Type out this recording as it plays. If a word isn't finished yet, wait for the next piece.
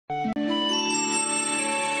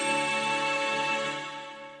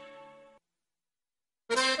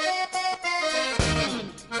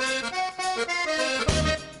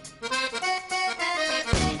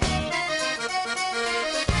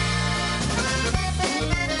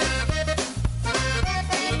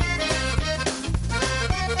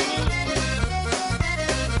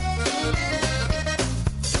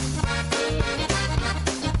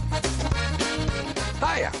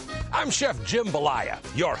Chef Jim Balaya,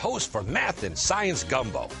 your host for Math and Science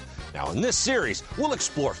Gumbo. Now, in this series, we'll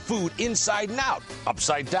explore food inside and out,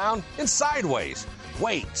 upside down and sideways.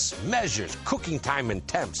 Weights, measures, cooking time and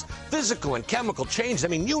temps, physical and chemical change. I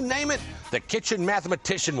mean, you name it, the Kitchen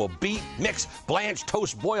Mathematician will beat, mix, blanch,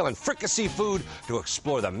 toast, boil, and fricassee food to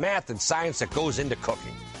explore the math and science that goes into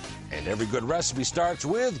cooking. And every good recipe starts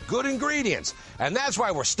with good ingredients. And that's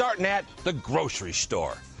why we're starting at the grocery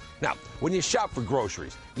store. Now, when you shop for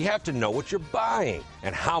groceries, you have to know what you're buying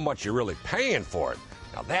and how much you're really paying for it.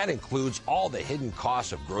 Now, that includes all the hidden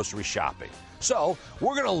costs of grocery shopping. So,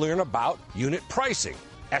 we're going to learn about unit pricing,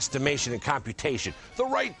 estimation and computation, the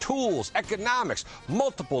right tools, economics,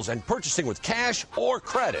 multiples, and purchasing with cash or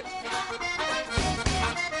credit.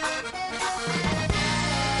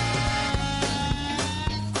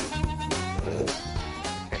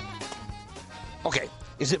 Okay,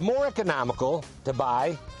 is it more economical to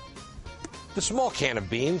buy the small can of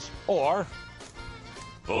beans or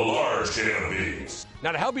the large can of beans?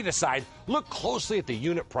 Now, to help you decide, look closely at the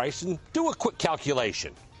unit price and do a quick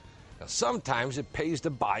calculation. Now, sometimes it pays to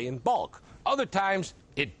buy in bulk. Other times,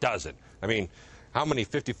 it doesn't. I mean, how many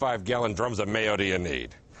 55-gallon drums of mayo do you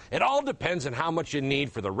need? It all depends on how much you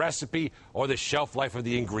need for the recipe or the shelf life of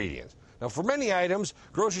the ingredients. Now, for many items,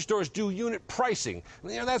 grocery stores do unit pricing.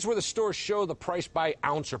 That's where the stores show the price by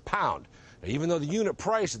ounce or pound. Now, even though the unit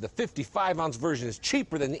price of the 55-ounce version is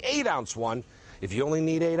cheaper than the 8-ounce one, if you only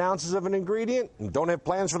need 8 ounces of an ingredient and don't have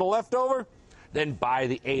plans for the leftover, then buy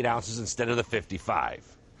the 8 ounces instead of the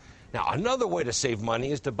 55. Now, another way to save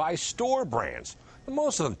money is to buy store brands.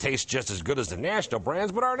 Most of them taste just as good as the national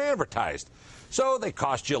brands, but aren't advertised. So they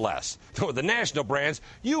cost you less. With the national brands,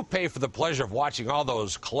 you pay for the pleasure of watching all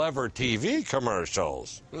those clever TV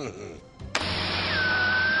commercials.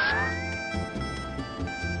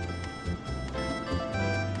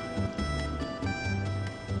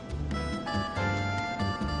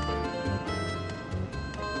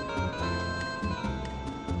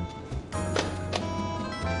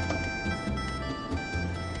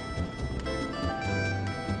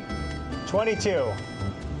 22.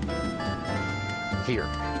 Here.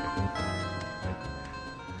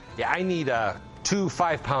 Yeah, I need 2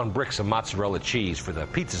 5-pound bricks of mozzarella cheese for the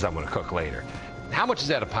pizzas I'm going to cook later. How much is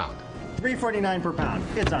that a pound? $3.49 per pound.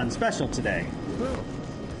 It's on special today.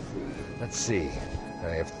 Let's see.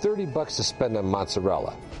 I have $30 to spend on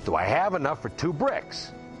mozzarella. Do I have enough for 2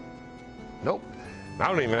 bricks? Nope. I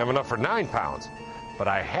don't even have enough for 9 pounds. But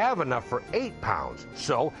I have enough for 8 pounds.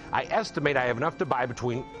 So I estimate I have enough to buy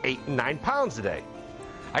between 8 and 9 pounds today.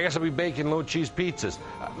 I guess I'll be baking low cheese pizzas.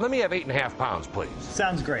 Let me have 8.5 pounds, please.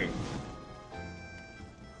 Sounds great.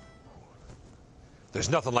 There's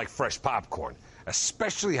nothing like fresh popcorn,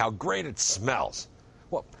 especially how great it smells.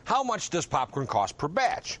 Well, how much does popcorn cost per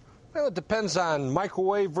batch? Well, it depends on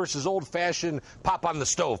microwave versus old-fashioned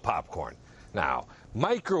pop-on-the-stove popcorn. Now,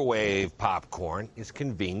 microwave popcorn is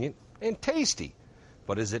convenient and tasty.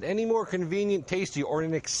 But is it any more convenient, tasty, or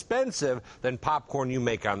inexpensive than popcorn you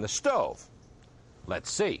make on the stove?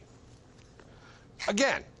 Let's see.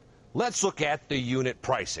 Again, let's look at the unit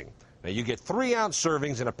pricing. Now, you get 3-ounce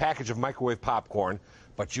servings in a package of microwave popcorn,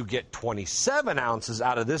 but you get 27 ounces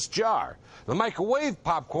out of this jar. The microwave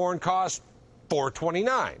popcorn costs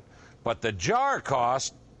 $4.29, but the jar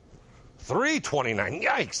costs $3.29.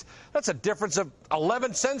 Yikes! That's a difference of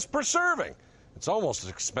 11 cents per serving. It's almost as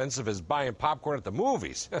expensive as buying popcorn at the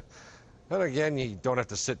movies. Then again, you don't have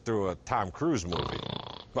to sit through a Tom Cruise movie.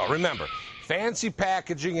 Well, remember, fancy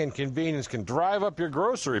packaging and convenience can drive up your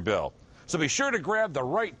grocery bill. So be sure to grab the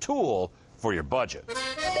right tool for your budget.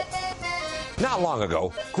 Not long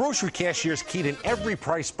ago, grocery cashiers keyed in every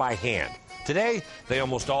price by hand. Today, they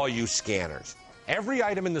almost all use scanners. Every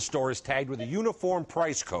item in the store is tagged with a uniform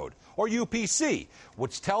price code, or UPC,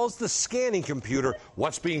 which tells the scanning computer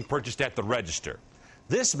what's being purchased at the register.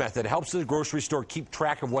 This method helps the grocery store keep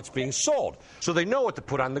track of what's being sold, so they know what to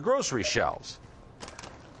put on the grocery shelves.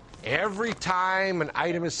 Every time an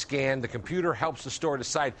item is scanned, the computer helps the store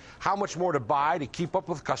decide how much more to buy to keep up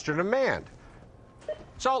with customer demand.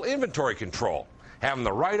 It's all inventory control, having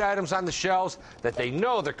the right items on the shelves that they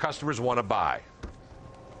know their customers want to buy.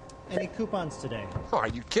 Any coupons today? Oh, are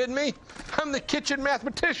you kidding me? I'm the Kitchen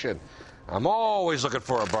Mathematician. I'm always looking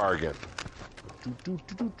for a bargain.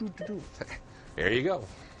 There you go.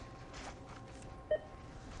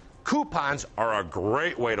 Coupons are a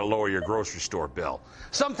great way to lower your grocery store bill.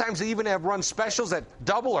 Sometimes they even have run specials that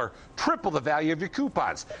double or triple the value of your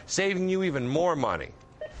coupons, saving you even more money.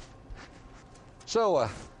 So,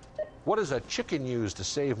 what does a chicken use to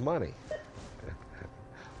save money?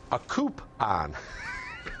 A coupon.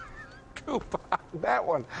 Coupon. That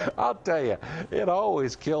one, I'll tell you, it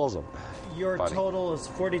always kills them. Your buddy. total is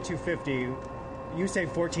 $42.50. You save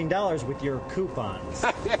 $14 with your coupons.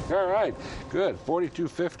 All right, good.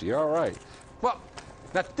 $42.50. All right. Well,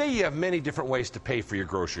 now today you have many different ways to pay for your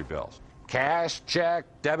grocery bills: cash, check,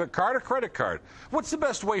 debit card, or credit card. What's the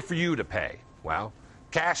best way for you to pay? Well,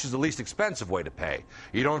 cash is the least expensive way to pay.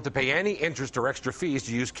 You don't have to pay any interest or extra fees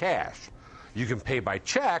to use cash. You can pay by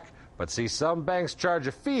check, but see, some banks charge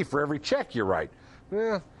a fee for every check you write.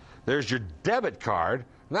 There's your debit card.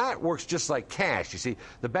 That works just like cash. You see,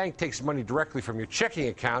 the bank takes money directly from your checking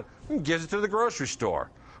account and gives it to the grocery store.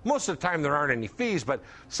 Most of the time there aren't any fees, but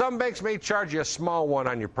some banks may charge you a small one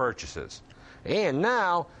on your purchases. And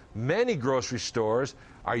now, many grocery stores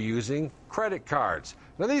are using credit cards.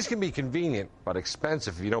 Now, these can be convenient, but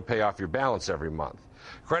expensive if you don't pay off your balance every month.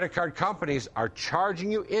 Credit card companies are charging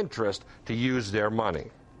you interest to use their money.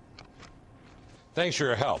 Thanks for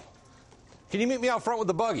your help. Can you meet me out front with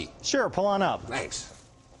the buggy? Sure, pull on up. Thanks.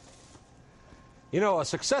 You know, a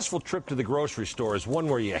successful trip to the grocery store is one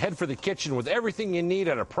where you head for the kitchen with everything you need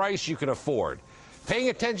at a price you can afford. Paying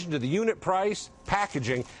attention to the unit price,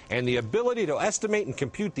 packaging, and the ability to estimate and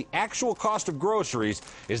compute the actual cost of groceries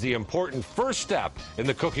is the important first step in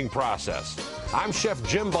the cooking process. I'm Chef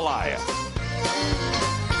Jim Balaya.